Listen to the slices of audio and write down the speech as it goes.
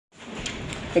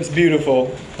It's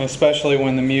beautiful, especially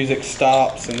when the music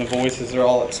stops and the voices are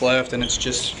all that's left and it's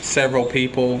just several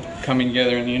people coming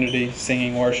together in unity,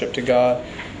 singing worship to God.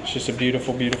 It's just a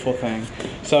beautiful, beautiful thing.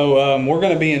 So we're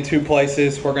going to be in two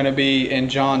places. We're going to be in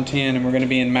John 10 and we're going to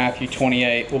be in Matthew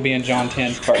 28. We'll be in John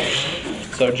 10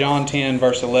 first. So John 10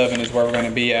 verse 11 is where we're going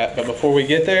to be at. But before we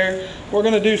get there, we're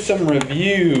going to do some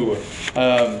review.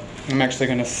 I'm actually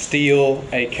going to steal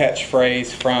a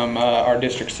catchphrase from our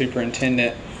district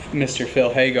superintendent, Mr.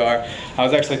 Phil Hagar. I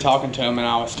was actually talking to him and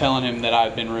I was telling him that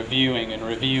I'd been reviewing,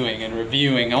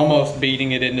 almost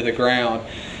beating it into the ground.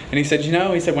 And he said,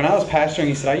 when I was pastoring,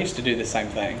 he said, I used to do the same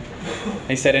thing.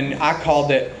 He said, and I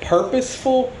called it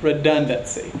purposeful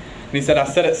redundancy. And he said, I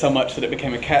said it so much that it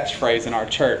became a catchphrase in our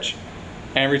church.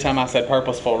 And every time I said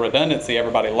purposeful redundancy,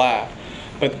 everybody laughed.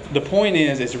 But the point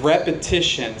is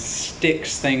repetition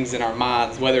sticks things in our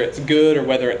minds, whether it's good or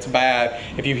whether it's bad.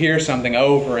 If you hear something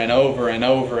over and over and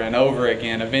over and over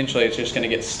again, eventually it's just going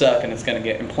to get stuck and it's going to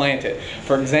get implanted.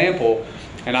 For example,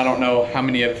 and I don't know how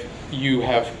many of you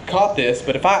have caught this,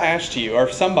 but if I asked you, or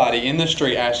if somebody in the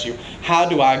street asked you, how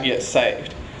do I get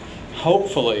saved?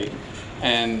 Hopefully,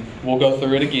 and we'll go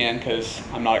through it again because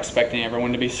I'm not expecting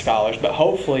everyone to be scholars, but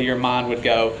hopefully your mind would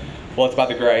go, well, it's by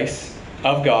the grace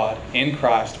of God in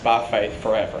Christ by faith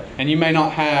forever. And you may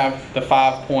not have the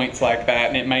 5 points like that,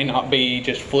 and it may not be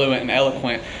just fluent and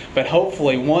eloquent, but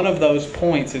hopefully one of those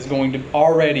points is going to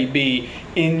already be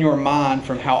in your mind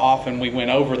from how often we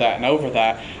went over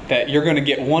that you're going to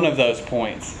get one of those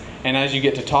points. And as you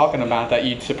get to talking about that,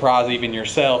 you'd surprise even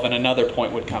yourself, and another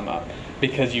point would come up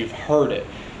because you've heard it.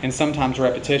 And sometimes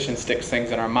repetition sticks things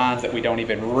in our minds that we don't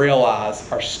even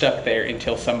realize are stuck there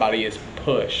until somebody is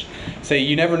pushed. So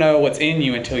you never know what's in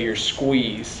you until you're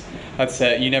squeezed.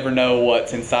 You never know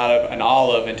what's inside of an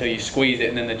olive until you squeeze it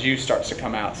and then the juice starts to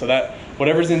come out. So that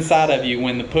whatever's inside of you,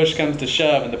 when the push comes to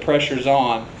shove and the pressure's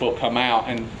on, will come out.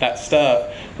 And that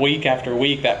stuff, week after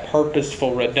week, that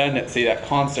purposeful redundancy, that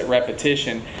constant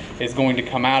repetition is going to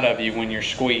come out of you when you're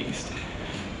squeezed.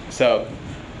 So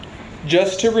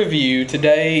just to review,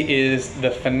 today is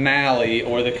the finale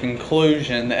or the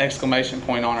conclusion, the exclamation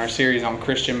point on our series on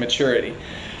Christian maturity.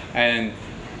 And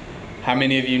how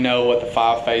many of you know what the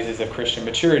 5 phases of Christian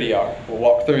maturity are? We'll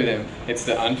walk through them. It's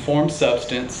the unformed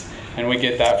substance, and we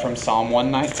get that from Psalm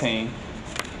 119.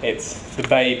 It's the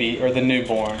baby or the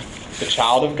newborn, the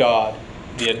child of God,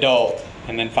 the adult,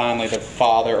 and then finally the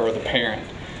father or the parent.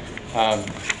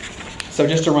 So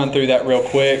just to run through that real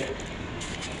quick.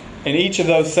 In each of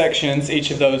those sections,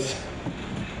 each of those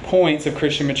points of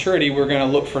Christian maturity, we're going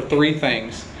to look for 3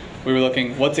 things. We were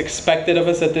looking what's expected of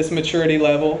us at this maturity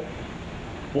level.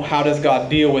 Well, how does God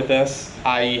deal with us?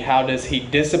 I.e., how does He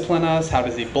discipline us? How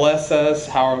does He bless us?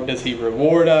 How does He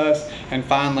reward us? And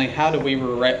finally, how do we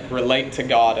relate to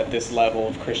God at this level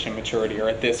of Christian maturity or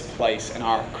at this place in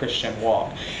our Christian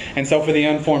walk? And so for the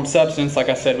unformed substance, like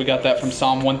I said, we got that from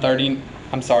Psalm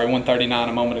 139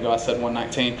 a moment ago. I said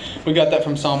 119. We got that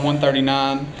from Psalm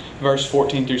 139, verse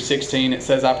 14 through 16. It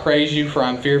says, I praise you, for I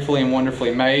am fearfully and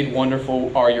wonderfully made.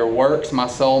 Wonderful are your works. My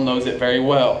soul knows it very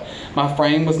well. My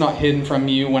frame was not hidden from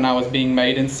you when I was being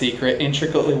made in secret,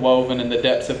 intricately woven in the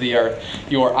depths of the earth.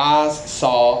 Your eyes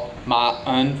saw my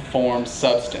unformed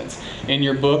substance. In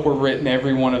your book were written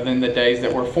every one of them the days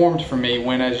that were formed for me,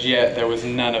 when as yet there was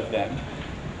none of them.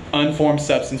 Unformed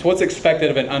substance. What's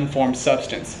expected of an unformed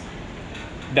substance?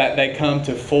 That they come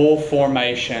to full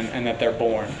formation and that they're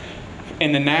born.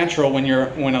 In the natural,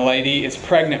 when a lady is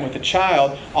pregnant with a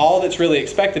child, all that's really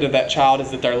expected of that child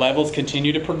is that their levels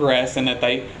continue to progress and that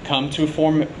they come to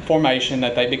formation,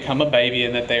 that they become a baby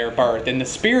and that they are birthed. In the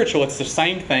spiritual, it's the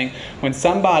same thing. When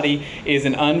somebody is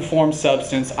an unformed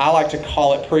substance, I like to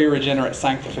call it pre-regenerate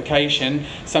sanctification.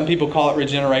 Some people call it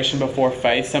regeneration before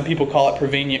faith. Some people call it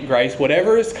prevenient grace.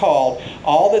 Whatever it's called,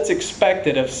 all that's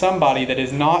expected of somebody that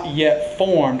is not yet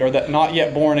formed or that not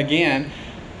yet born again,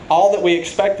 all that we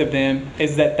expect of them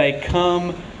is that they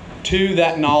come to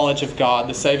that knowledge of God,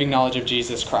 the saving knowledge of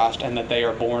Jesus Christ, and that they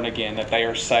are born again, that they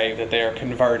are saved, that they are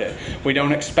converted. We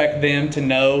don't expect them to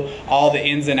know all the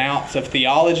ins and outs of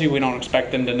theology. We don't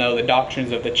expect them to know the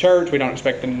doctrines of the church. We don't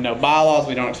expect them to know bylaws.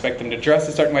 We don't expect them to dress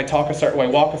a certain way, talk a certain way,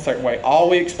 walk a certain way. All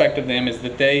we expect of them is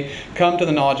that they come to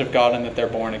the knowledge of God and that they're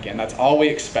born again. That's all we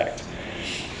expect.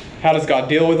 How does God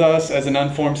deal with us as an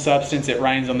unformed substance? It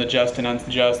rains on the just and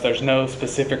unjust. There's no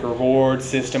specific reward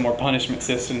system or punishment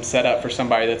system set up for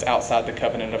somebody that's outside the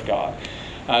covenant of God.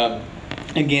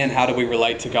 Again, how do we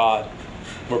relate to God?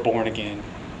 We're born again.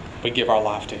 We give our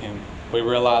life to Him. We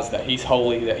realize that He's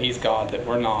holy, that He's God, that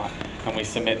we're not, and we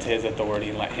submit to His authority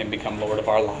and let Him become Lord of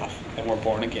our life, and we're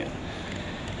born again.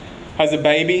 As a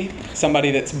baby, somebody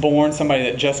that's born, somebody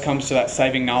that just comes to that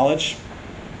saving knowledge,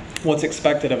 what's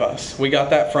expected of us? We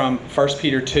got that from 1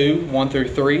 Peter 2, 1 through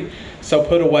 3. So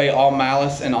put away all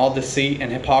malice and all deceit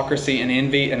and hypocrisy and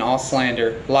envy and all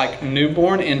slander. Like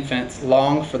newborn infants,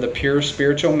 long for the pure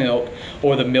spiritual milk,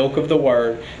 or the milk of the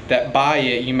word, that by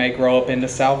it you may grow up into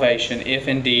salvation, if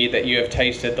indeed that you have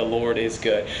tasted the Lord is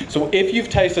good. So if you've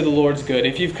tasted the Lord's good,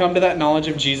 if you've come to that knowledge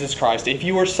of Jesus Christ, if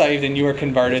you are saved and you are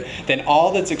converted, then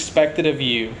all that's expected of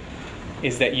you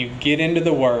is that you get into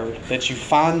the Word, that you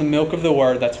find the milk of the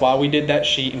Word. That's why we did that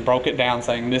sheet and broke it down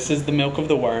saying this is the milk of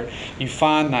the Word. You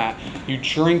find that, you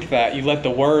drink that, you let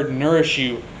the Word nourish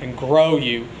you and grow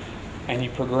you, and you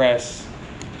progress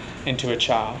into a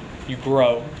child. You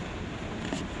grow.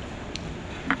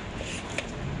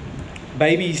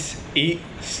 Babies eat,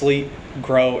 sleep,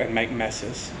 grow, and make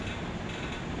messes.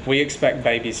 We expect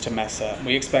babies to mess up.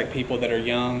 We expect people that are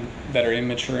young, that are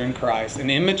immature in Christ.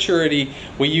 And immaturity,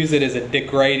 we use it as a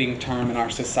degrading term in our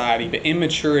society, but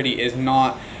immaturity is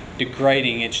not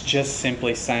degrading. It's just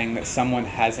simply saying that someone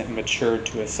hasn't matured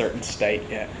to a certain state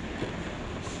yet.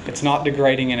 It's not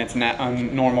degrading in its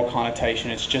normal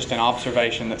connotation. It's just an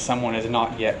observation that someone has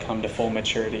not yet come to full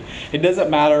maturity. It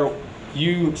doesn't matter.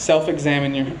 You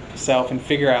self-examine yourself and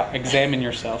examine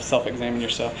yourself.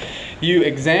 You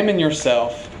examine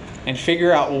yourself and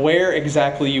figure out where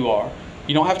exactly you are.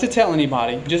 You don't have to tell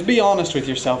anybody. Just be honest with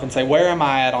yourself and say, where am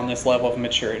I at on this level of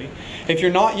maturity? If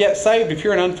you're not yet saved, if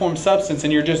you're an unformed substance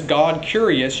and you're just God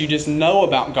curious, you just know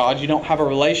about God, you don't have a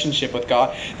relationship with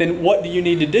God, then what do you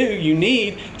need to do? You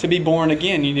need to be born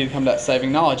again. You need to come to that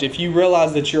saving knowledge. If you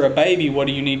realize that you're a baby, what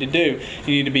do you need to do?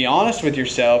 You need to be honest with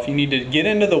yourself. You need to get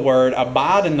into the Word,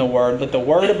 abide in the Word, let the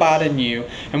Word abide in you.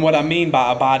 And what I mean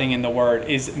by abiding in the Word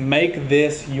is make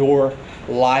this your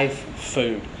life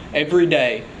food. Every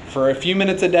day, for a few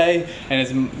minutes a day, and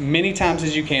as many times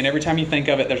as you can. Every time you think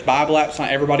of it, there's Bible apps. Not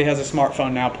everybody has a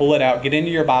smartphone now. Pull it out. Get into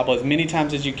your Bible as many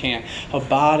times as you can.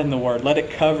 Abide in the Word. Let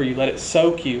it cover you. Let it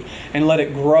soak you. And let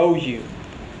it grow you.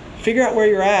 Figure out where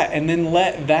you're at, and then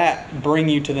let that bring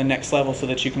you to the next level so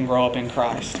that you can grow up in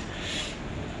Christ.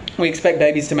 We expect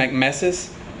babies to make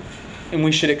messes, and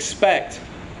we should expect,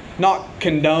 not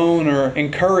condone or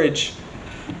encourage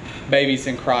babies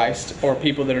in Christ or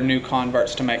people that are new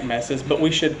converts to make messes, but we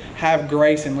should have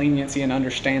grace and leniency and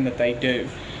understand that they do.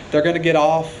 They're going to get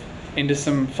off into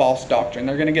some false doctrine.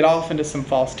 They're going to get off into some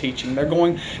false teaching. They're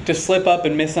going to slip up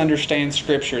and misunderstand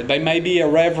Scripture. They may be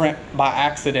irreverent by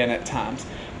accident at times.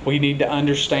 We need to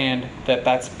understand that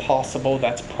that's possible,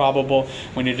 that's probable.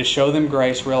 We need to show them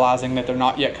grace, realizing that they're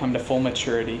not yet come to full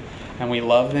maturity. And we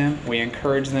love them, we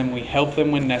encourage them, we help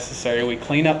them when necessary, we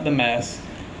clean up the mess,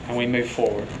 and we move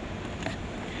forward.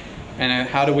 And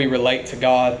how do we relate to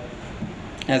God?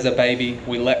 As a baby,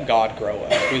 we let God grow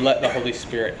us. We let the Holy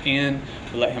Spirit in,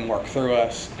 we let Him work through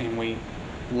us, and we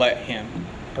let Him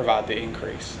provide the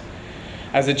increase.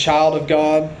 As a child of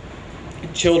God,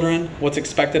 children, what's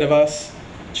expected of us?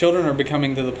 Children are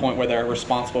becoming to the point where they're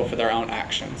responsible for their own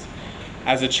actions.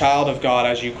 As a child of God,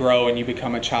 as you grow and you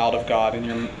become a child of God and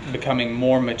you're becoming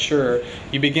more mature,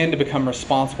 you begin to become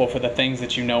responsible for the things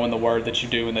that you know in the Word that you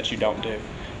do and that you don't do.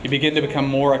 You begin to become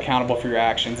more accountable for your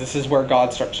actions. This is where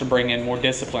God starts to bring in more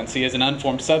discipline. See, as an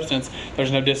unformed substance,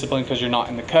 there's no discipline because you're not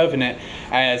in the covenant.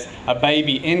 As a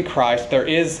baby in Christ, there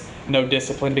is no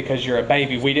discipline because you're a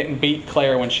baby. We didn't beat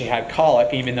Claire when she had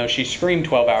colic, even though she screamed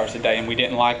 12 hours a day, and we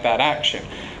didn't like that action.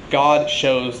 God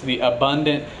shows the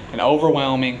abundant and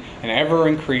overwhelming and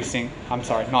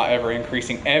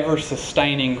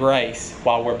ever-sustaining grace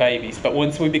while we're babies. But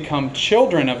once we become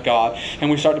children of God and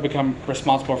we start to become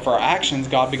responsible for our actions,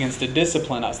 God begins to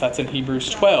discipline us. That's in Hebrews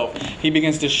 12. He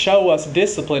begins to show us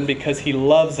discipline because He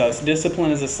loves us.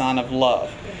 Discipline is a sign of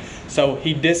love. So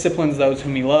He disciplines those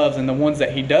whom He loves, and the ones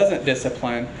that He doesn't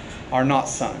discipline are not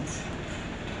sons.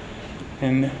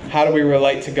 And how do we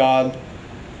relate to God?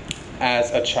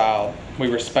 As a child, we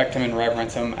respect Him and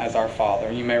reverence Him as our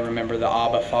Father. You may remember the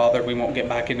Abba Father. We won't get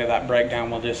back into that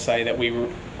breakdown. We'll just say that we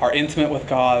are intimate with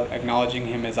God, acknowledging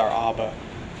Him as our Abba.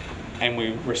 And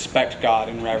we respect God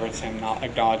and reverence Him, not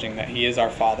acknowledging that He is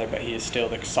our Father, but He is still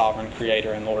the sovereign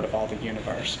Creator and Lord of all the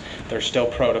universe. There's still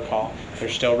protocol.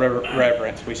 There's still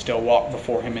reverence. We still walk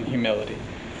before Him in humility.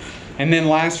 And then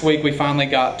last week we finally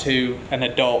got to an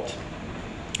adult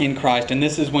in Christ. And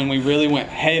this is when we really went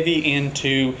heavy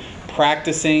into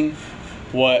practicing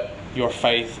what your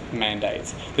faith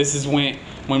mandates. This is when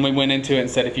we went into it and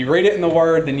said, if you read it in the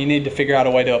Word, then you need to figure out a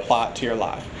way to apply it to your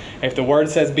life. If the Word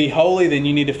says be holy, then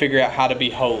you need to figure out how to be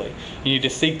holy. You need to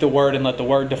seek the Word and let the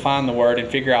Word define the Word and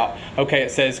figure out, okay,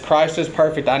 it says Christ is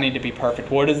perfect, I need to be perfect.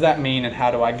 What does that mean and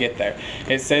how do I get there?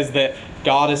 It says that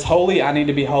God is holy, I need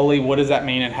to be holy. What does that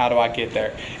mean and how do I get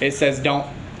there? It says don't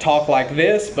talk like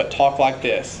this, but talk like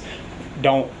this.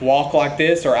 Don't walk like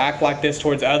this or act like this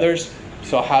towards others.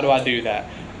 So how do I do that?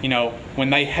 You know,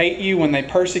 when they hate you, when they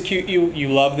persecute you, you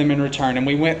love them in return. And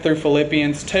we went through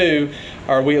Philippians 2,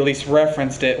 or we at least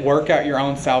referenced it, work out your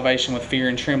own salvation with fear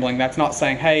and trembling. That's not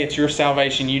saying, hey, it's your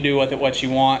salvation, you do with it what you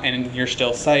want, and you're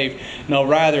still saved. No,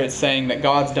 rather it's saying that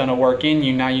God's done a work in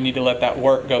you. Now you need to let that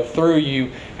work go through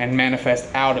you and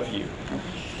manifest out of you.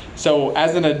 So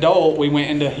as an adult, we went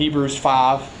into Hebrews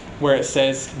 5, where it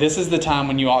says this is the time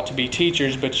when you ought to be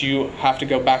teachers, but you have to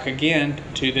go back again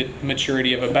to the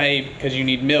maturity of a babe because you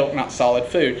need milk, not solid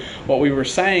food. What we were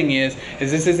saying is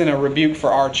this isn't a rebuke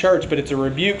for our church, but it's a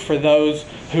rebuke for those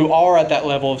who are at that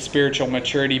level of spiritual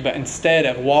maturity, but instead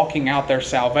of walking out their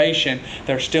salvation,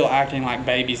 they're still acting like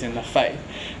babies in the faith.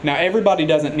 Now, everybody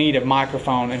doesn't need a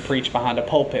microphone and preach behind a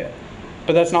pulpit.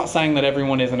 But that's not saying that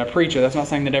everyone isn't a preacher. That's not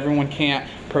saying that everyone can't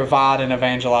provide and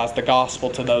evangelize the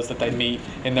gospel to those that they meet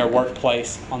in their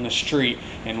workplace, on the street,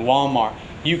 in Walmart.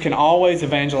 You can always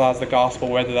evangelize the gospel,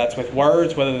 whether that's with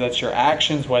words, whether that's your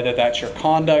actions, whether that's your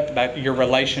conduct, that your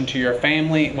relation to your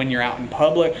family when you're out in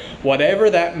public. Whatever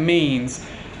that means,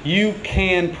 you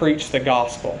can preach the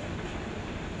gospel.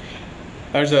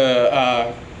 There's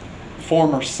a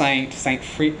former saint, Saint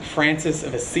Francis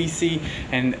of Assisi,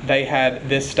 and they had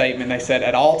this statement. They said,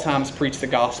 at all times preach the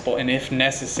gospel, and if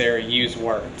necessary, use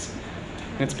words.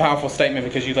 And it's a powerful statement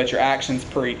because you let your actions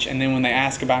preach, and then when they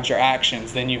ask about your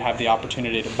actions, then you have the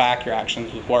opportunity to back your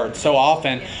actions with words. So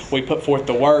often we put forth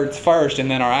the words first, and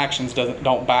then our actions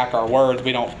don't back our words.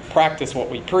 We don't practice what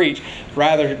we preach.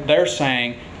 Rather, they're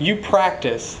saying, you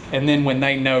practice, and then when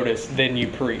they notice, then you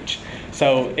preach.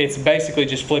 So it's basically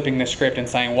just flipping the script and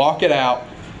saying, walk it out,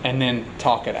 and then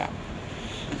talk it out.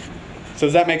 So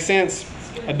does that make sense?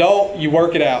 Adult, you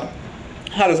work it out.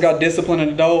 How does God discipline an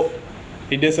adult?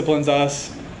 He disciplines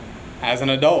us as an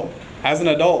adult. As an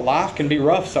adult, life can be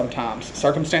rough sometimes.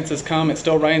 Circumstances come, it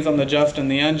still rains on the just and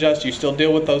the unjust. You still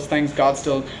deal with those things. God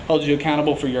still holds you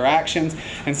accountable for your actions.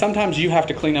 And sometimes you have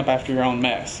to clean up after your own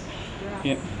mess.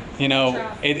 You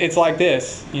know, it's like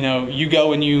this. You know, you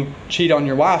go and you cheat on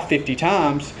your wife 50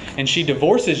 times and she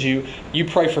divorces you. You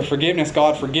pray for forgiveness.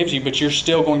 God forgives you, but you're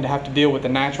still going to have to deal with the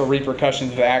natural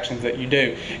repercussions of the actions that you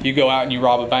do. You go out and you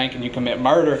rob a bank and you commit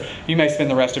murder. You may spend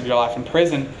the rest of your life in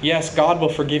prison. Yes, God will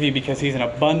forgive you because He's an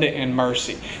abundant in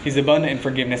mercy. He's abundant in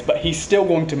forgiveness, but He's still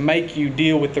going to make you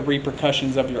deal with the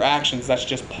repercussions of your actions. That's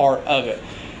just part of it.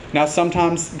 Now,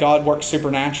 sometimes God works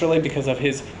supernaturally because of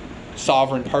His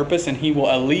sovereign purpose, and He will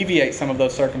alleviate some of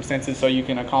those circumstances so you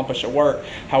can accomplish a work.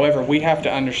 However, we have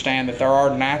to understand that there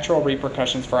are natural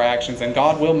repercussions for our actions, and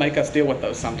God will make us deal with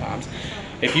those sometimes.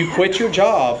 If you quit your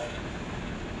job,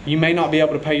 you may not be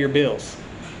able to pay your bills.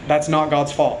 That's not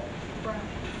God's fault.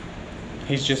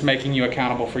 He's just making you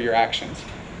accountable for your actions.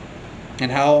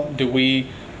 And how do we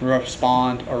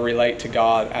respond or relate to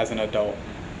God as an adult?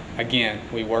 Again,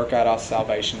 we work out our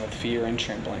salvation with fear and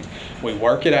trembling. We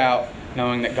work it out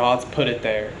knowing that God's put it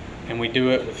there, and we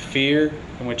do it with fear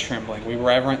and with trembling. We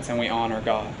reverence and we honor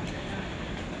God.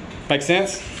 Make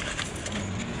sense?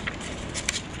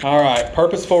 All right,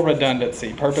 purposeful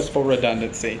redundancy. Purposeful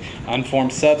redundancy.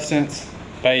 Unformed substance,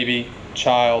 baby,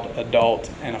 child, adult,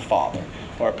 and a father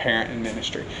or a parent in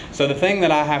ministry. So the thing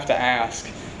that I have to ask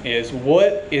is,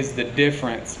 what is the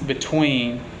difference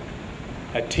between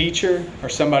a teacher or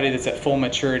somebody that's at full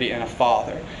maturity and a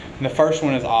father? And the first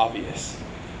one is obvious,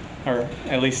 or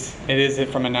at least it is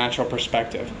from a natural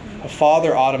perspective. A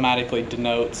father automatically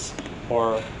denotes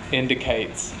or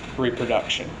indicates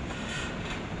reproduction.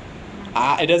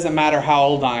 It doesn't matter how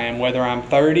old I am, whether I'm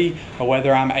 30 or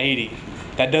whether I'm 80.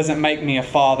 That doesn't make me a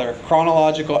father.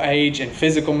 Chronological age and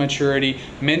physical maturity,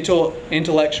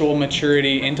 intellectual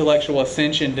maturity, intellectual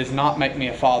ascension does not make me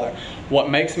a father. What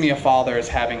makes me a father is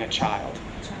having a child.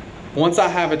 Once I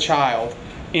have a child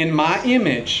in my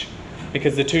image,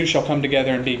 because the two shall come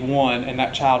together and be one, and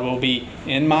that child will be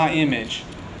in my image.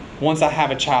 Once I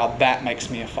have a child, that makes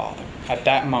me a father at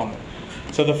that moment.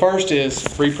 So the first is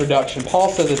reproduction. Paul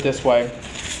says it this way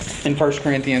in 1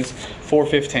 Corinthians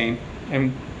 4:15,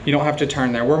 and you don't have to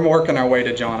turn there. We're working our way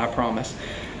to John, I promise.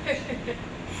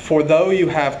 For though you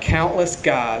have countless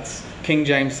gods, King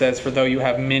James says, for though you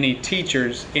have many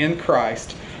teachers in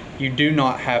Christ, you do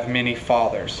not have many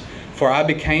fathers. For I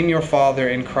became your father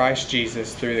in Christ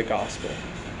Jesus through the gospel.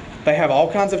 They have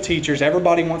all kinds of teachers.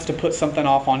 Everybody wants to put something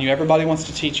off on you. Everybody wants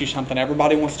to teach you something.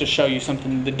 Everybody wants to show you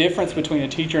something. The difference between a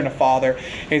teacher and a father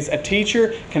is a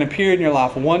teacher can appear in your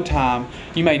life one time.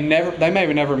 They may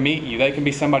never meet you. They can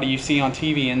be somebody you see on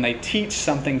TV and they teach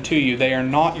something to you. They are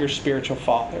not your spiritual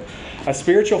father. A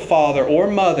spiritual father or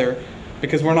mother,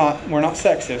 because we're not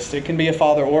sexist. It can be a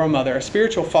father or a mother. A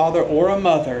spiritual father or a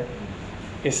mother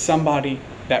is somebody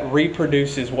that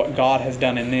reproduces what God has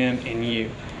done in them in you.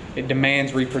 It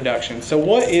demands reproduction. So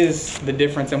what is the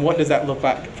difference and what does that look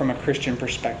like from a Christian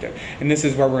perspective? And this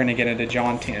is where we're going to get into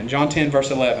John 10. John 10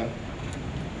 verse 11.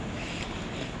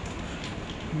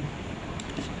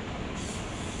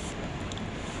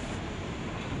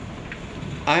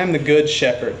 I am the good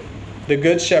shepherd. The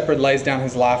good shepherd lays down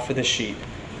his life for the sheep.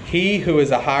 He who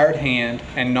is a hired hand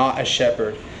and not a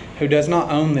shepherd, who does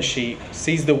not own the sheep,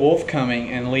 sees the wolf coming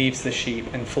and leaves the sheep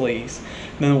and flees.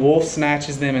 Then the wolf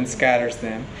snatches them and scatters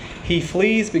them. He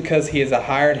flees because he is a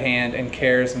hired hand and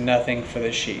cares nothing for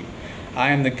the sheep.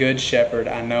 I am the good shepherd.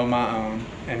 I know my own,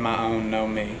 and my own know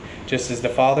me. Just as the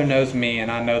Father knows me,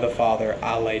 and I know the Father,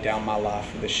 I lay down my life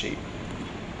for the sheep.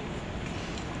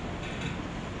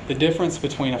 The difference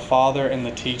between a father and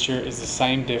the teacher is the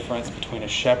same difference between a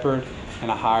shepherd and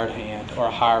a hired hand, or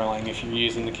a hireling if you're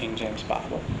using the King James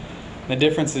Bible. The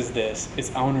difference is this: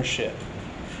 it's ownership,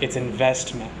 it's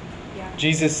investment. Yeah.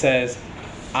 Jesus says,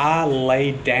 I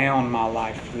lay down my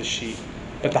life for the sheep.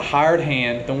 But the hired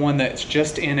hand, the one that's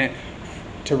just in it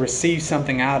to receive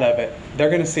something out of it, they're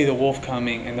going to see the wolf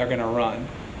coming and they're going to run.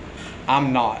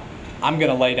 I'm not. I'm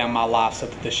going to lay down my life so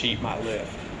that the sheep might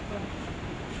live.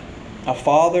 A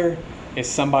father is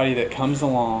somebody that comes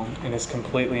along and is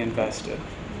completely invested.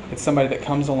 It's somebody that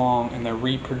comes along and they're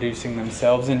reproducing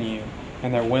themselves in you,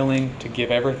 and they're willing to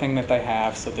give everything that they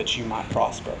have so that you might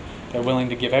prosper. They're willing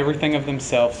to give everything of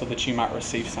themselves so that you might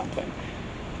receive something.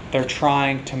 They're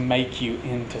trying to make you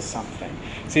into something.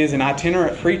 See, as an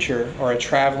itinerant preacher or a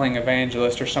traveling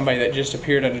evangelist or somebody that just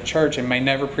appeared at a church and may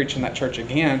never preach in that church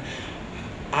again,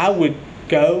 I would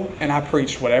go and I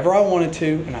preached whatever I wanted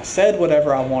to, and I said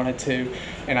whatever I wanted to,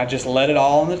 and I just let it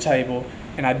all on the table,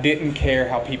 and I didn't care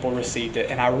how people received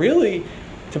it. And I really,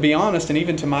 to be honest, and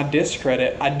even to my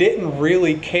discredit, I didn't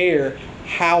really care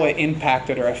how it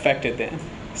impacted or affected them.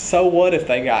 So what if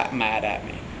they got mad at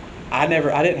me? I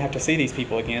didn't have to see these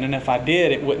people again, and if I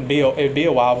did, it would be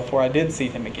a while before I did see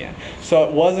them again. So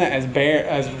it wasn't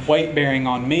as weight bearing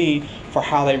on me for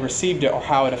how they received it or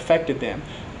how it affected them.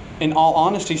 In all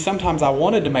honesty, sometimes I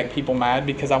wanted to make people mad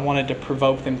because I wanted to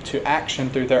provoke them to action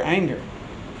through their anger.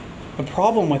 The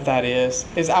problem with that is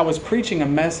I was preaching a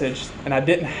message and I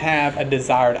didn't have a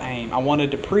desired aim. I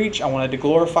wanted to preach, I wanted to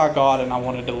glorify God, and I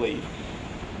wanted to leave.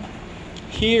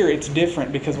 Here it's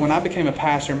different because when I became a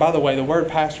pastor, and by the way, the word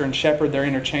pastor and shepherd, they're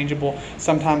interchangeable.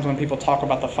 Sometimes when people talk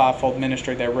about the fivefold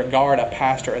ministry, they regard a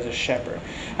pastor as a shepherd.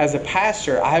 As a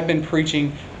pastor, I have been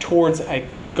preaching towards a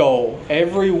goal.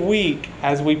 Every week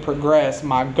as we progress,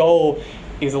 my goal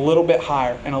is a little bit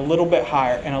higher and a little bit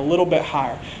higher and a little bit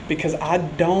higher, because I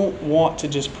don't want to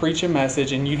just preach a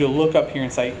message and you to look up here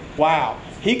and say, wow,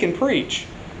 he can preach.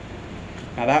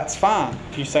 Now that's fine.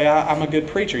 If you say I'm a good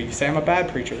preacher, you say I'm a bad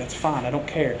preacher, that's fine. I don't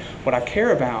care. What I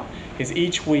care about is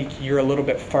each week you're a little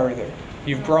bit further.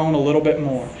 You've grown a little bit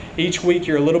more. Each week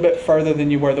you're a little bit further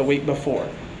than you were the week before.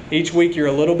 Each week you're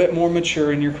a little bit more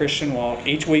mature in your Christian walk.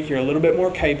 Each week you're a little bit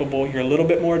more capable. You're a little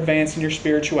bit more advanced in your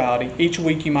spirituality. Each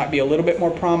week you might be a little bit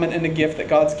more prominent in the gift that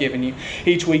God's given you.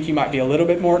 Each week you might be a little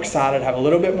bit more excited, have a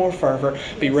little bit more fervor,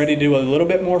 be ready to do a little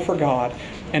bit more for God.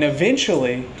 And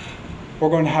eventually we're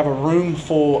going to have a room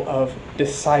full of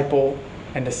disciple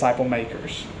and disciple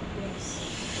makers.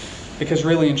 Because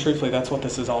really and truthfully, that's what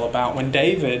this is all about. When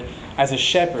David, as a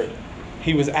shepherd,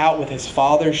 he was out with his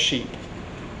father's sheep.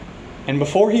 And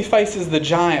before he faces the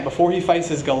giant, before he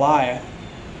faces Goliath,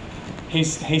 he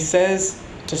says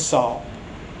to Saul,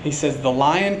 he says, the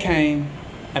lion came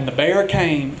and the bear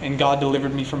came and God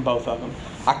delivered me from both of them.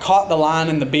 I caught the lion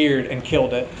in the beard and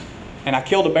killed it. And I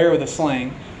killed a bear with a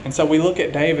sling. And so we look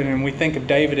at David and we think of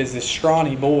David as this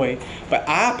scrawny boy. But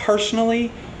I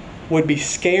personally would be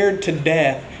scared to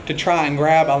death to try and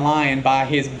grab a lion by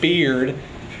his beard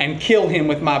and kill him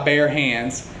with my bare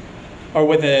hands, or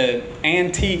with an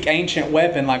antique ancient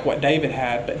weapon like what David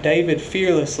had. But David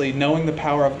fearlessly, knowing the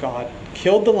power of God,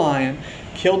 killed the lion,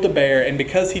 killed the bear, and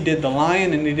because he did the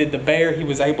lion and he did the bear, he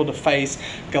was able to face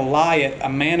Goliath, a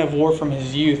man of war from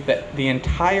his youth that the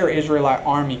entire Israelite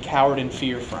army cowered in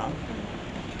fear from.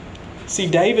 See,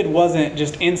 David wasn't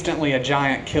just instantly a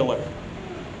giant killer.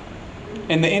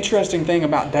 And the interesting thing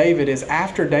about David is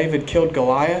after David killed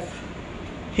Goliath,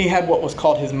 he had what was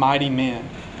called his mighty men,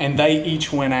 and they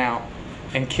each went out.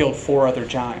 and killed 4 other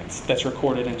giants. That's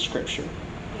recorded in Scripture.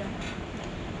 Yeah.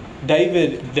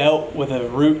 David dealt with a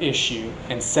root issue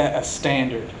and set a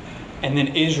standard, and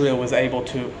then Israel was able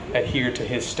to adhere to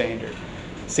his standard.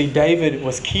 See, David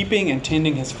was keeping and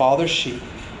tending his father's sheep.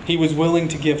 He was willing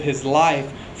to give his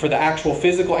life for the actual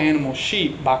physical animal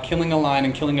sheep by killing a lion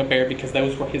and killing a bear because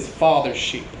those were his father's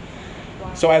sheep.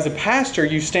 Wow. So as a pastor,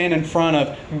 you stand in front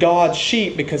of God's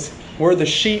sheep because we're the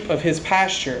sheep of his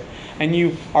pasture. And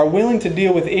you are willing to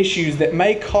deal with issues that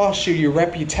may cost you your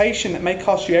reputation, that may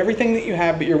cost you everything that you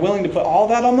have, but you're willing to put all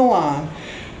that on the line.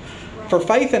 For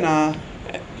Faith and I,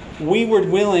 we were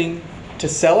willing to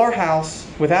sell our house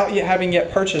without having yet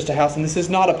purchased a house. And this is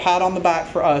not a pat on the back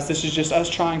for us. This is just us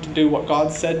trying to do what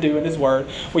God said do in His Word.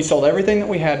 We sold everything that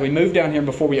we had. We moved down here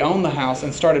before we owned the house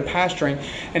and started pastoring.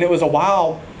 And it was a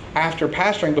while after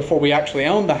pastoring before we actually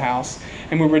owned the house.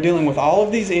 And we were dealing with all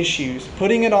of these issues,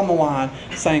 putting it on the line,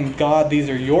 saying, God, these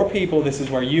are your people. This is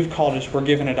where you've called us. We're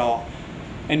giving it all.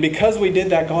 And because we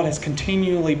did that, God has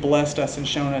continually blessed us and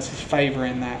shown us His favor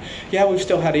in that. Yeah, we've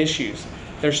still had issues.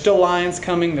 There's still lions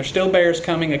coming. There's still bears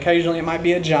coming. Occasionally it might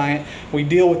be a giant. We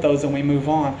deal with those and we move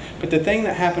on. But the thing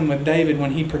that happened with David when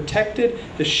he protected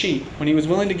the sheep, when he was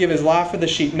willing to give his life for the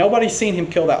sheep, nobody's seen him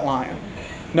kill that lion.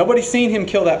 Nobody's seen him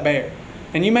kill that bear.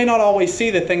 And you may not always see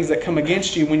the things that come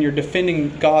against you when you're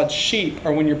defending God's sheep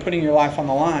or when you're putting your life on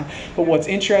the line. But what's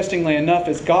interestingly enough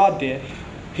is God did.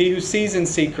 He who sees in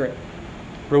secret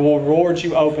will reward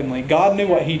you openly. God knew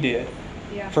what He did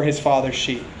for His Father's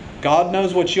sheep. God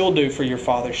knows what you'll do for your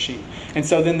Father's sheep. And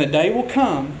so then the day will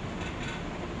come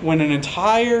when an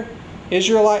entire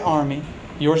Israelite army,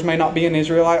 yours may not be an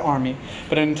Israelite army,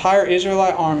 but an entire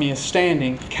Israelite army is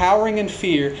standing, cowering in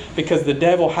fear because the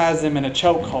devil has them in a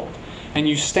chokehold. And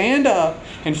you stand up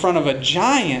in front of a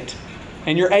giant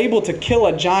and you're able to kill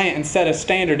a giant and set a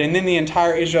standard. And then the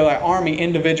entire Israelite army,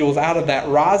 individuals out of that,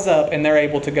 rise up and they're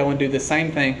able to go and do the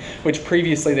same thing, which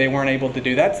previously they weren't able to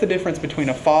do. That's the difference between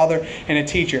a father and a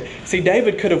teacher. See,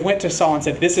 David could have went to Saul and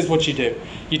said, this is what you do.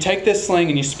 You take this sling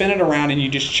and you spin it around and you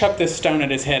just chuck this stone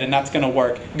at his head and that's going to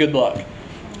work. Good luck.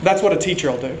 That's what a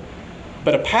teacher will do.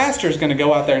 But a pastor is going to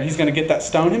go out there and he's going to get that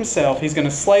stone himself. He's going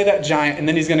to slay that giant and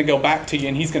then he's going to go back to you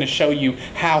and he's going to show you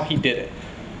how he did it.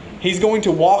 He's going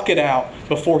to walk it out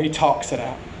before he talks it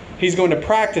out. He's going to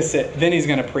practice it, then he's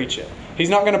going to preach it.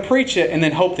 He's not going to preach it and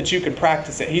then hope that you can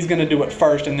practice it. He's going to do it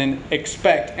first and then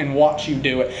expect and watch you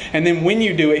do it. And then when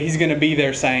you do it, he's going to be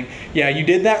there saying, yeah, you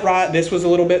did that right. This was a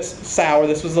little bit sour.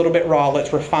 This was a little bit raw.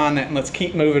 Let's refine that and let's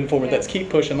keep moving forward. Let's keep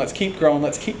pushing. Let's keep growing.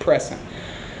 Let's keep pressing.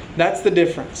 That's the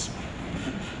difference.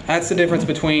 That's the difference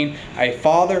between a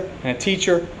father and a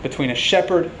teacher, between a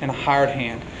shepherd and a hired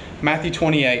hand. Matthew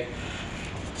 28,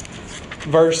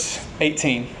 verse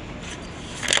 18.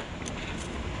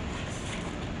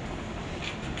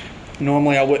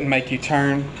 Normally I wouldn't make you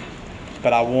turn,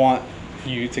 but I want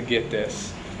you to get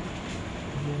this.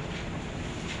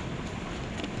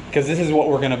 Because this is what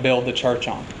we're going to build the church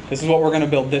on. This is what we're going to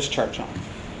build this church on.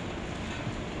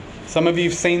 Some of you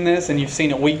have seen this and you've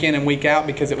seen it week in and week out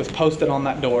because it was posted on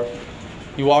that door.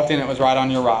 You walked in, it was right on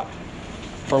your right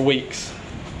for weeks,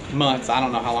 months. I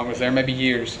don't know how long it was there, maybe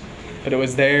years. But it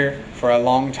was there for a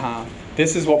long time.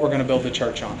 This is what we're going to build the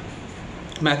church on.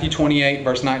 Matthew 28,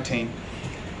 verse 19.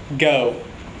 Go,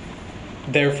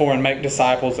 therefore, and make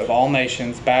disciples of all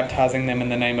nations, baptizing them in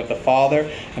the name of the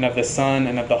Father, and of the Son,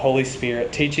 and of the Holy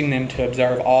Spirit, teaching them to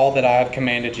observe all that I have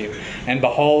commanded you. And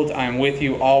behold, I am with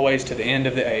you always to the end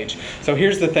of the age. So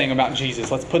here's the thing about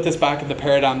Jesus. Let's put this back in the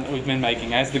paradigm that we've been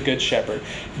making as the Good Shepherd.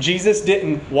 Jesus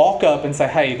didn't walk up and say,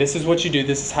 hey, this is what you do.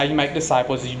 This is how you make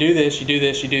disciples. You do this, you do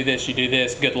this, you do this, you do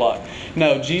this. Good luck.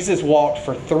 No, Jesus walked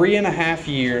for 3.5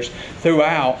 years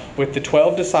throughout with the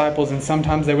 12 disciples, and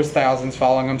sometimes there was thousands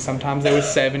following him. Sometimes there was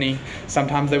 70,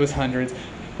 sometimes there was hundreds.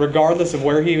 Regardless of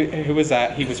where he was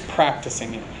at, he was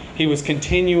practicing it. He was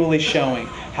continually showing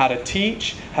how to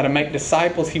teach, how to make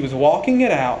disciples. He was walking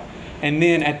it out. And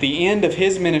then at the end of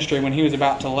his ministry, when he was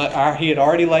about to he had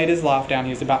already laid his life down, he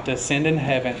was about to ascend in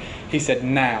heaven, he said,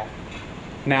 now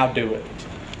do it.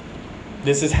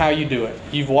 This is how you do it.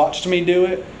 You've watched me do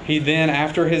it. He then,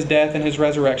 after his death and his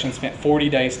resurrection, spent 40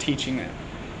 days teaching them.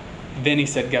 Then he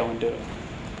said, go and do it.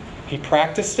 He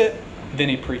practiced it, then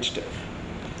he preached it.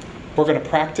 We're going to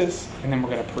practice, and then we're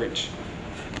going to preach.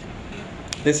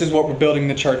 This is what we're building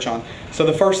the church on. So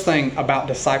the first thing about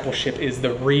discipleship is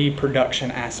the reproduction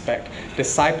aspect.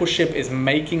 Discipleship is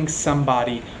making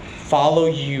somebody follow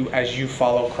you as you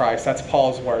follow Christ. That's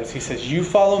Paul's words. He says, you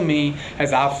follow me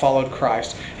as I've followed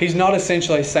Christ. He's not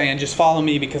essentially saying, just follow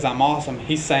me because I'm awesome.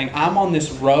 He's saying, I'm on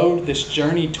this road, this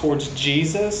journey towards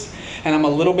Jesus, and I'm a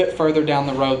little bit further down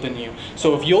the road than you.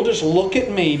 So if you'll just look at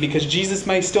me, because Jesus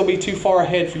may still be too far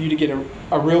ahead for you to get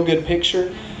a real good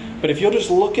picture, but if you'll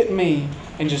just look at me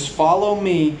and just follow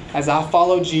me as I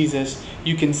follow Jesus,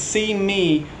 you can see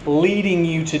me leading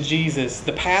you to Jesus.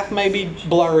 The path may be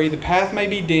blurry, the path may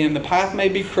be dim, the path may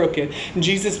be crooked, and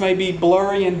Jesus may be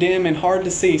blurry and dim and hard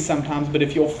to see sometimes, but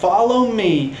if you'll follow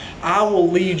me, I will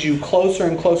lead you closer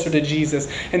and closer to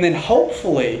Jesus. And then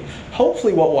hopefully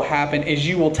what will happen is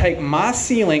you will take my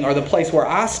ceiling, or the place where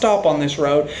I stop on this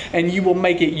road, and you will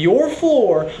make it your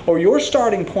floor or your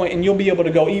starting point, and you'll be able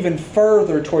to go even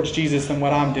further towards Jesus than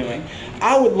what I'm doing.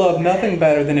 I would love nothing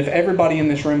better than if everybody in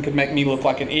this room could make me look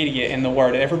like an idiot in the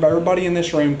Word. Everybody in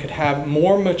this room could have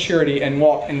more maturity and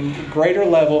walk in greater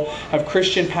level of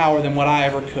Christian power than what I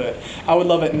ever could. I would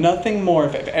love it nothing more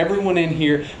if everyone in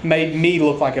here made me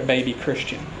look like a baby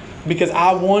Christian. Because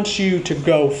I want you to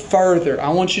go further. I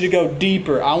want you to go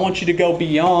deeper. I want you to go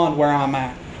beyond where I'm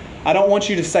at. I don't want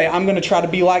you to say, I'm going to try to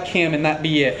be like him and that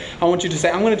be it. I want you to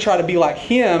say, I'm going to try to be like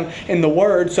him in the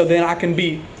Word so then I can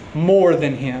be more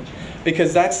than him.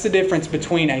 Because that's the difference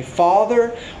between a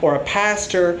father or a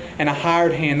pastor and a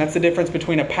hired hand. That's the difference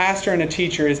between a pastor and a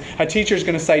teacher. Is a teacher is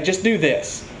going to say, just do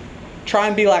this. Try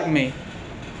and be like me.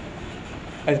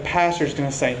 A pastor is going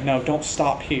to say, no, don't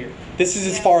stop here. This is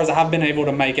as far as I've been able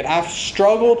to make it. I've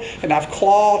struggled and I've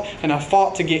clawed and I've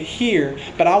fought to get here.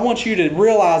 But I want you to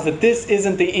realize that this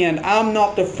isn't the end. I'm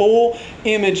not the full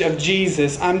image of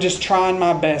Jesus. I'm just trying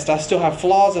my best. I still have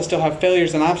flaws. I still have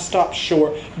failures. And I've stopped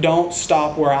short. Don't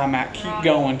stop where I'm at. Keep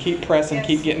going. Keep pressing.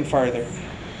 Keep getting further.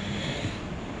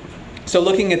 So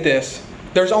looking at this,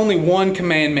 there's only one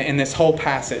commandment in this whole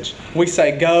passage. We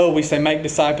say go. We say make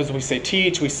disciples. We say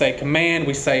teach. We say command.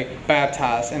 We say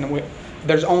baptize. And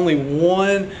there's only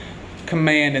one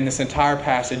command in this entire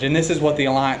passage, and this is what the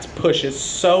Alliance pushes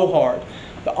so hard.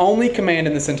 The only command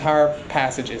in this entire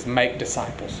passage is make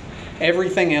disciples.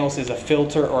 Everything else is a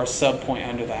filter or a sub-point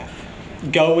under that.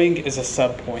 Going is a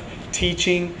sub-point.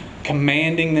 Teaching,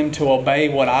 commanding them to obey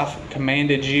what I've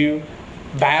commanded you,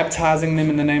 baptizing them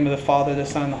in the name of the Father, the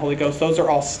Son, and the Holy Ghost. Those are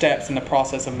all steps in the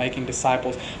process of making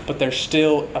disciples, but they're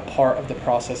still a part of the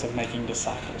process of making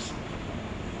disciples.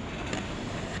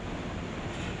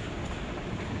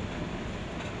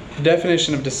 The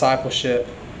definition of discipleship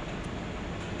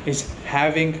is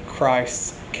having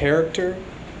Christ's character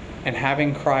and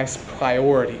having Christ's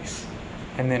priorities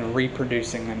and then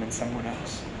reproducing them in someone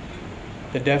else.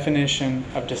 The definition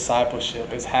of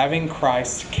discipleship is having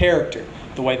Christ's character,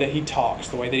 the way that he talks,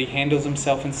 the way that he handles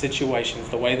himself in situations,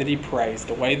 the way that he prays,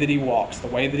 the way that he walks, the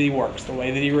way that he works, the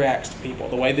way that he reacts to people,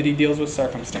 the way that he deals with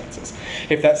circumstances.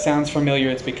 If that sounds familiar,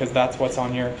 it's because that's what's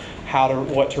on your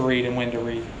what to read and when to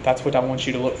read. That's what I want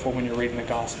you to look for when you're reading the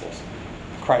Gospels.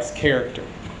 Christ's character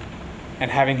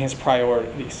and having his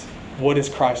priorities. What is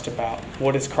Christ about?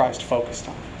 What is Christ focused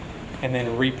on? And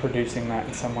then reproducing that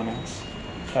in someone else.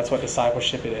 That's what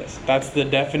discipleship it is. That's the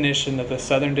definition that the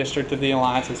Southern District of the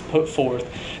Alliance has put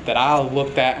forth, that I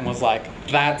looked at and was like,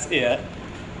 that's it.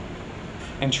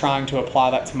 And trying to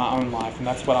apply that to my own life. And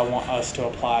that's what I want us to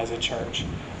apply as a church.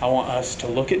 I want us to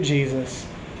look at Jesus,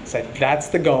 say, that's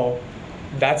the goal.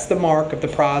 That's the mark of the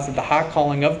prize of the high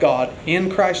calling of God in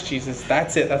Christ Jesus.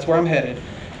 That's it. That's where I'm headed.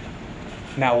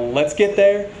 Now let's get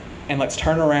there. And let's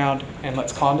turn around and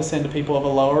let's condescend to people of a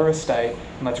lower estate.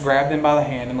 And let's grab them by the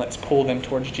hand and let's pull them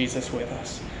towards Jesus with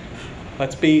us.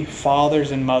 Let's be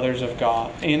fathers and mothers of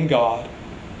God, in God,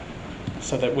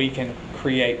 so that we can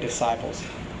create disciples.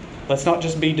 Let's not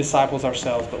just be disciples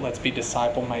ourselves, but let's be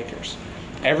disciple makers.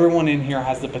 Everyone in here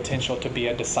has the potential to be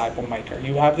a disciple maker.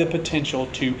 You have the potential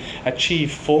to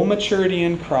achieve full maturity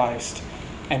in Christ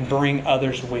and bring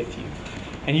others with you.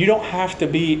 And you don't have to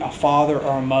be a father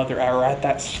or a mother or at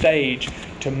that stage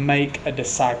to make a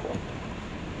disciple.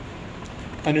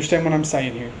 Understand what I'm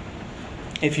saying here?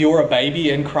 If you're a baby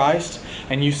in Christ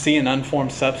and you see an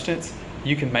unformed substance,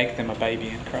 you can make them a baby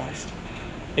in Christ.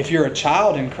 If you're a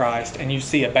child in Christ and you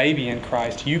see a baby in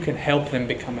Christ, you can help them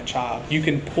become a child. You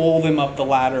can pull them up the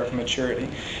ladder of maturity.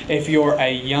 If you're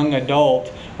a young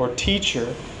adult or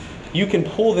teacher, you can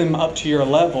pull them up to your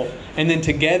level, and then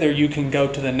together you can go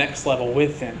to the next level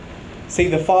with them. See,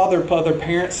 the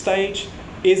father-parent stage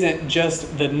isn't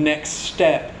just the next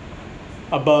step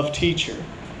above teacher.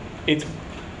 It's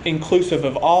inclusive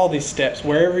of all these steps.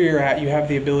 Wherever you're at, you have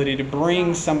the ability to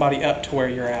bring somebody up to where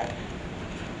you're at.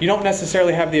 You don't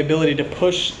necessarily have the ability to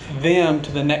push them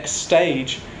to the next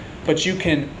stage, but you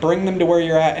can bring them to where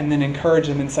you're at and then encourage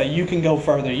them and say, you can go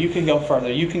further, you can go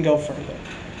further, you can go further.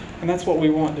 And that's what we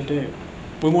want to do.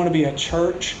 We want to be a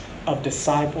church of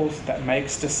disciples that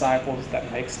makes disciples,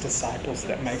 that makes disciples,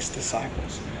 that makes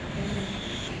disciples.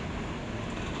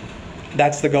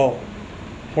 That's the goal.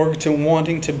 We're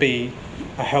wanting to be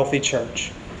a healthy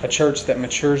church, a church that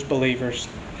matures believers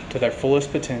to their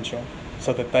fullest potential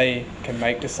so that they can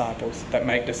make disciples, that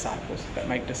make disciples, that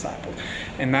make disciples.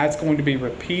 And that's going to be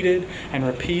repeated and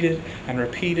repeated and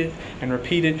repeated and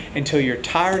repeated until you're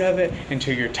tired of it,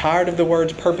 until you're tired of the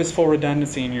words purposeful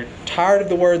redundancy, and you're tired of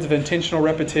the words of intentional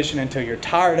repetition, until you're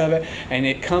tired of it and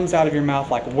it comes out of your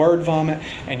mouth like word vomit,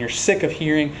 and you're sick of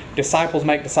hearing disciples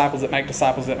make disciples that make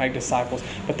disciples that make disciples.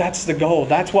 But that's the goal.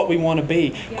 That's what we want to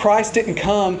be. Yeah. Christ didn't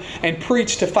come and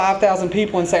preach to 5,000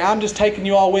 people and say, I'm just taking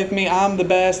you all with me. I'm the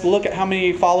best. Look at how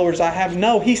many followers I have.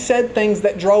 No, He said things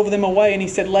that drove them away, and He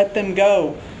said, let them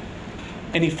go.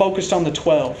 And He focused on the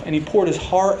 12, and He poured His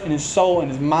heart and His soul and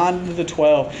His mind into the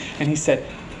 12, and He said,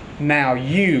 now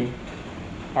you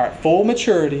are at full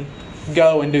maturity.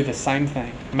 Go and do the same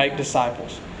thing. Make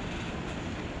disciples.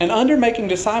 And under making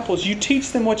disciples, you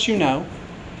teach them what you know.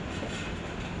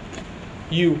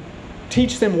 You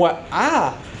teach them what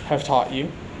I have taught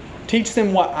you. Teach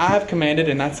them what I've commanded,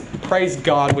 and that's, praise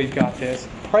God, we've got this.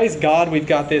 Praise God, we've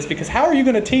got this. Because how are you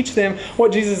going to teach them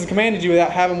what Jesus has commanded you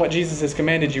without having what Jesus has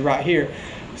commanded you right here?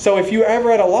 So if you're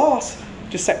ever at a loss,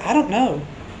 just say, I don't know.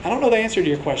 I don't know the answer to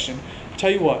your question. I'll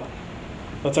tell you what.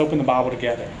 Let's open the Bible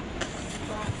together.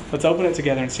 Let's open it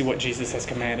together and see what Jesus has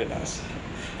commanded us.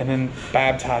 And then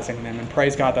baptizing them. And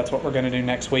praise God, that's what we're going to do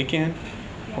next weekend.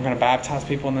 We're going to baptize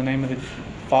people in the name of the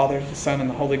Father, the Son, and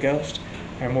the Holy Ghost.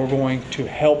 And we're going to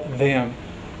help them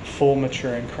full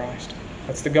mature in Christ.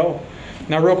 That's the goal.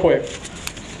 Now, real quick.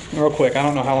 I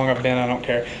don't know how long I've been. I don't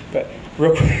care. But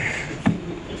real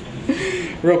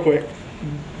quick.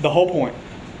 The whole point.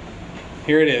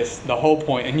 Here it is. The whole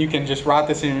point. And you can just write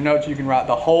this in your notes. You can write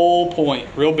the whole point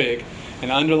real big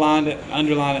and underline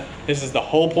it. This is the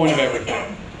whole point of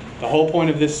everything. The whole point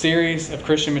of this series of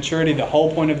Christian maturity. The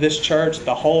whole point of this church.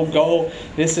 The whole goal.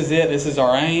 This is it. This is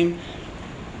our aim.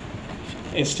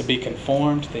 Is to be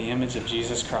conformed to the image of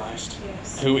Jesus Christ.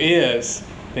 Yes. Who is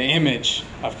the image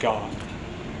of God.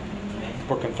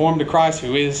 We're conformed to Christ,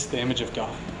 who is the image of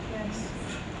God. Yes.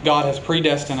 God has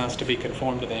predestined us to be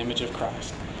conformed to the image of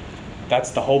Christ.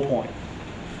 That's the whole point.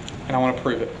 And I want to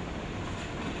prove it.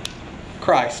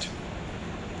 Christ.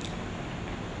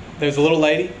 There's a little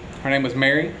lady. Her name was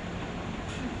Mary.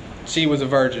 She was a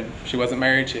virgin. She wasn't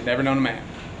married. She had never known a man.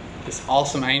 This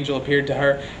awesome angel appeared to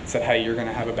her and said, hey, you're going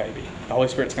to have a baby. The Holy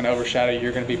Spirit's going to overshadow you.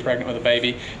 You're going to be pregnant with a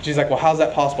baby. She's like, well, how's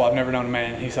that possible? I've never known a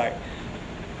man. And he's like,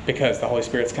 because the Holy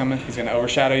Spirit's coming. He's going to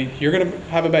overshadow you. You're going to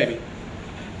have a baby.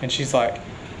 And she's like,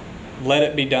 let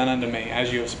it be done unto me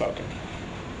as you have spoken.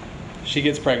 She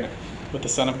gets pregnant with the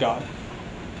Son of God,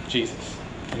 Jesus.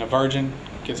 And a virgin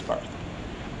gives birth.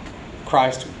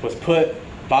 Christ was put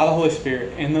by the Holy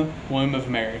Spirit in the womb of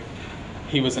Mary.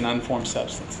 He was an unformed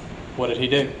substance. What did He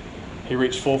do? He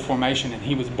reached full formation and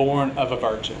He was born of a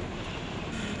virgin.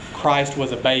 Christ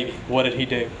was a baby. What did He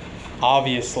do?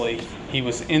 Obviously, He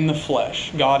was in the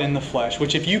flesh, God in the flesh,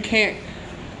 which if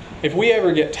we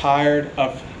ever get tired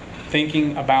of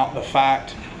thinking about the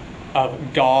fact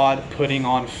of God putting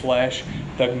on flesh,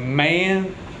 the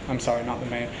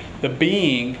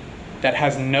being that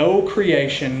has no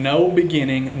creation, no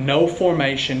beginning, no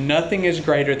formation, nothing is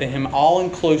greater than Him,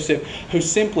 all-inclusive, who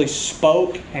simply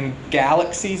spoke and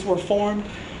galaxies were formed,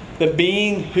 the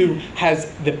being who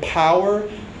has the power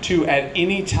to at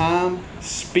any time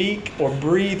speak or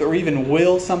breathe or even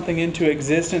will something into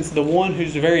existence, the one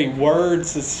whose very word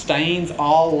sustains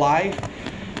all life,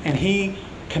 and He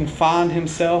confined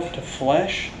Himself to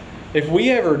flesh. If we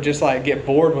ever just get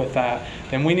bored with that,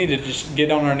 then we need to just get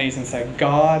on our knees and say,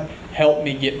 God, help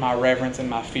me get my reverence and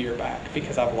my fear back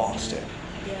because I've lost it.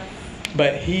 Yeah.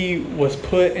 But He was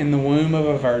put in the womb of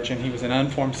a virgin. He was an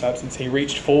unformed substance. He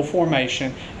reached full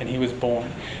formation and He was born.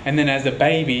 And then as a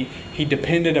baby, He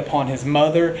depended upon His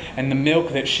mother and the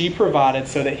milk that she provided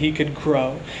so that He could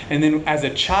grow. And then as a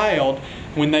child,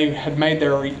 when they had made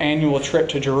their annual trip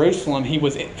to Jerusalem, He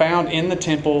was found in the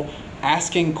temple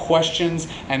asking questions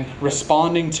and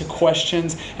responding to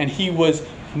questions. And He was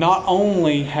not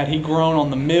only had He grown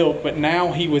on the milk, but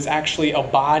now He was actually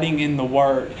abiding in the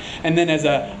Word. And then as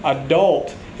an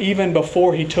adult, even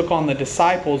before He took on the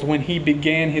disciples, when He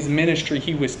began His ministry,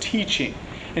 He was teaching.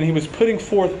 and he was putting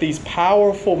forth these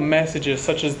powerful messages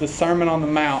such as the Sermon on the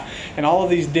Mount and all of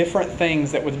these different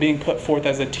things that was being put forth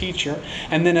as a teacher.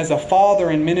 And then as a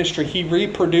father in ministry, he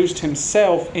reproduced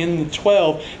himself in the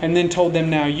 12 and then told them,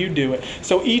 now you do it.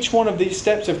 So each one of these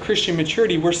steps of Christian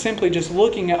maturity, we're simply just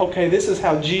looking at, okay, this is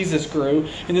how Jesus grew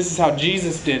and this is how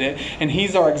Jesus did it, and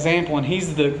he's our example and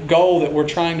he's the goal that we're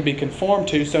trying to be conformed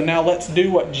to. So now let's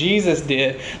do what Jesus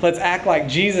did. Let's act like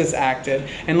Jesus acted,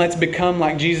 and let's become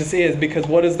like Jesus is, because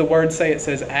what does the Word say? It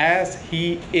says, as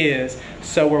He is,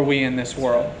 so are we in this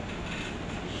world.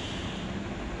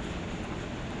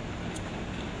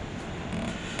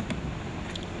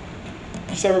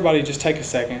 Just everybody just take a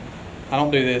second. I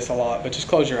don't do this a lot, but just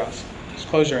close your eyes. Just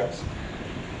close your eyes.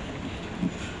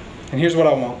 And here's what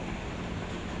I want.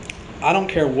 I don't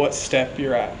care what step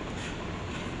you're at.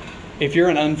 If you're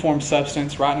an unformed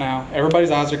substance right now,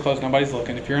 everybody's eyes are closed, nobody's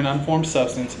looking. If you're an unformed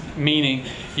substance, meaning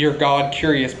you're God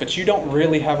curious, but you don't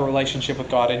really have a relationship with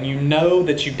God, and you know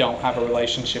that you don't have a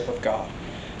relationship with God,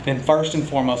 then first and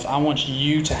foremost, I want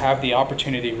you to have the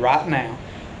opportunity right now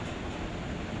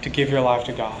to give your life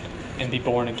to God and be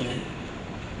born again.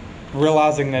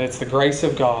 Realizing that it's the grace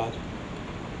of God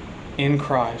in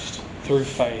Christ through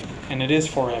faith, and it is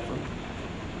forever.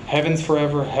 Heaven's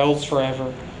forever, hell's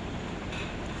forever.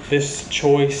 This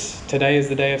choice, today is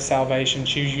the day of salvation.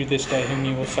 Choose you this day whom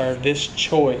you will serve. This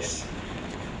choice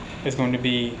is going to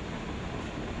be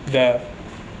the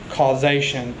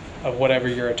causation of whatever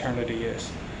your eternity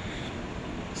is.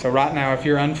 So right now, if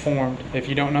you're unformed, if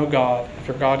you don't know God, if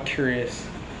you're God curious,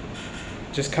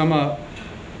 just come up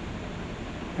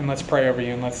and let's pray over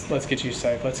you and let's get you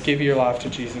saved. Let's give your life to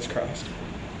Jesus Christ.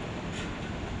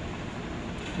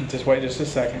 And just wait just a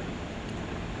second.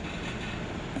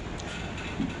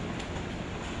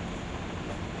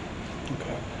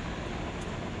 Okay.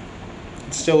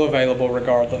 It's still available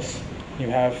regardless. You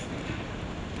have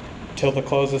till the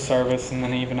close of service and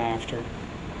then even after.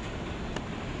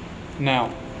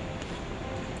 Now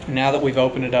that we've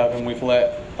opened it up and we've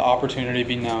let the opportunity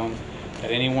be known that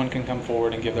anyone can come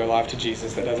forward and give their life to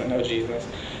Jesus that doesn't know Jesus,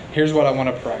 here's what I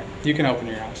want to pray. You can open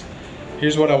your eyes.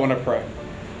 Here's what I want to pray.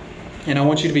 And I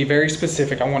want you to be very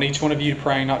specific. I want each one of you to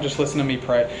pray, not just listen to me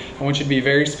pray. I want you to be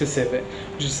very specific.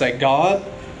 Just say, God,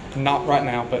 not right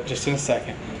now, but just in a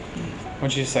second. I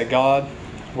want you to say, God,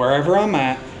 wherever I'm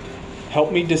at,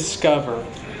 help me discover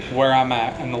where I'm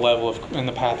at in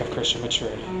the path of Christian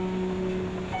maturity.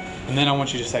 And then I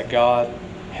want you to say, God,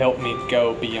 help me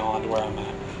go beyond where I'm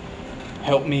at.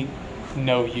 Help me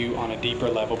know you on a deeper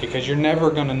level, because you're never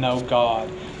going to know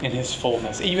God in His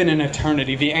fullness. Even in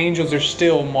eternity, the angels are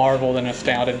still marveled and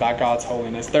astounded by God's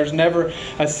holiness. There's never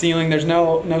a ceiling. There's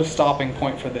no stopping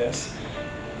point for this.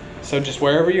 So just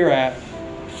wherever you're at,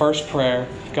 first prayer,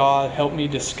 God, help me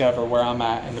discover where I'm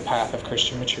at in the path of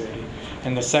Christian maturity.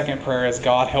 And the second prayer is,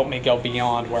 God, help me go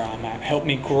beyond where I'm at. Help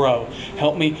me grow.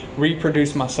 Help me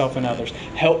reproduce myself in others.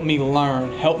 Help me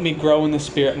learn. Help me grow in the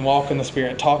Spirit and walk in the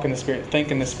Spirit, talk in the Spirit, think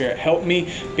in the Spirit. Help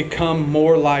me become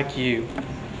more like you.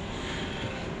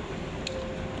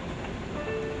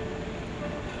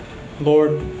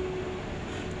 Lord,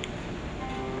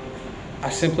 I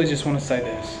simply just want to say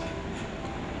this.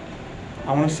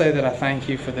 I want to say that I thank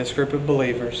you for this group of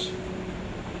believers.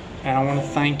 And I want to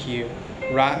thank you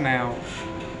right now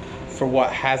for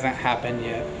what hasn't happened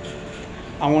yet.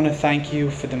 I want to thank you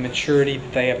for the maturity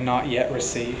that they have not yet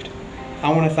received.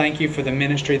 I want to thank you for the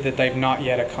ministry that they've not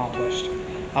yet accomplished.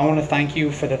 I want to thank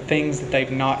you for the things that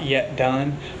they've not yet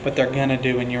done, but they're going to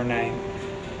do in your name.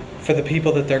 For the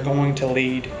people that they're going to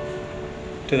lead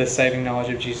to the saving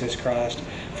knowledge of Jesus Christ.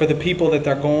 For the people that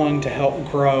they're going to help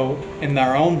grow in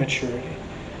their own maturity.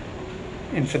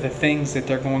 And for the things that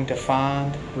they're going to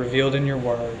find revealed in your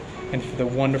word. And for the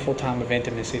wonderful time of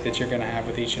intimacy that you're going to have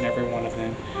with each and every one of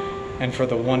them. And for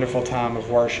the wonderful time of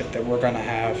worship that we're going to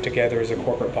have together as a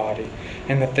corporate body.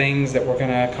 And the things that we're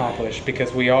going to accomplish,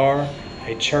 because we are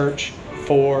a church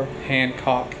for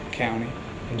Hancock County.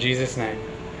 In Jesus' name,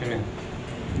 amen.